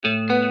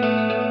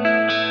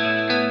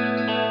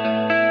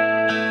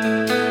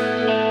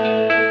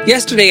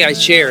Yesterday I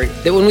shared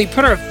that when we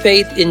put our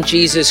faith in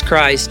Jesus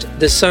Christ,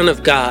 the Son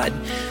of God,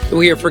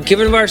 we are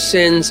forgiven of our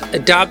sins,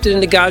 adopted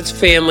into God's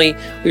family,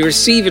 we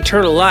receive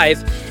eternal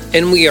life,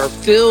 and we are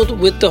filled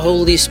with the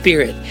Holy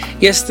Spirit.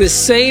 Yes, the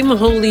same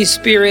Holy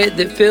Spirit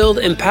that filled,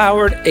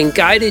 empowered, and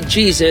guided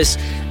Jesus,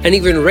 and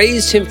even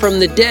raised him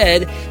from the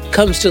dead,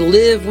 comes to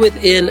live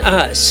within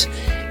us.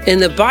 And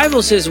the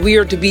Bible says we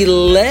are to be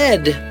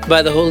led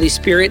by the Holy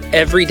Spirit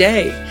every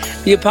day.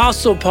 The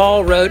Apostle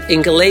Paul wrote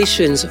in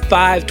Galatians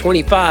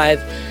 5:25,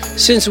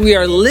 "Since we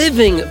are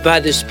living by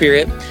the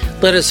Spirit,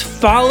 let us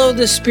follow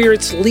the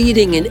Spirit's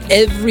leading in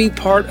every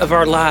part of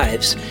our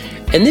lives."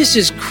 And this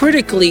is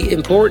critically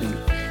important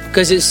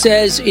because it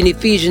says in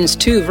Ephesians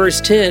 2, verse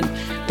 10,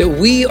 that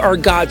we are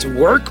God's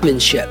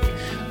workmanship,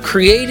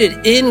 created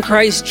in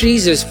Christ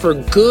Jesus for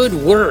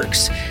good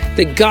works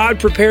that God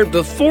prepared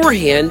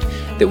beforehand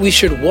that we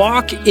should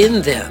walk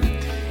in them.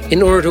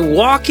 In order to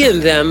walk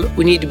in them,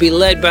 we need to be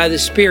led by the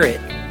Spirit.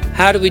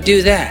 How do we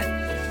do that?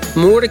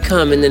 More to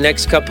come in the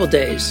next couple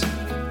days.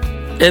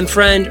 And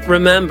friend,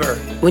 remember,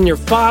 when you're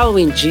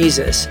following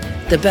Jesus,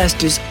 the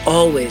best is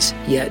always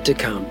yet to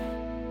come.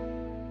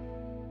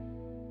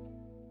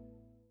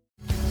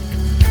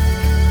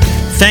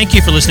 Thank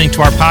you for listening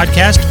to our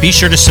podcast. Be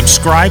sure to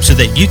subscribe so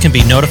that you can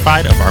be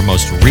notified of our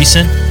most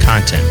recent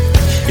content.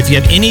 If you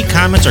have any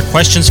comments or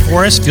questions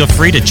for us, feel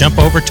free to jump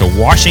over to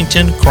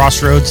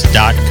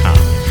WashingtonCrossroads.com.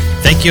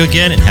 Thank you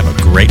again and have a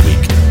great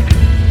week.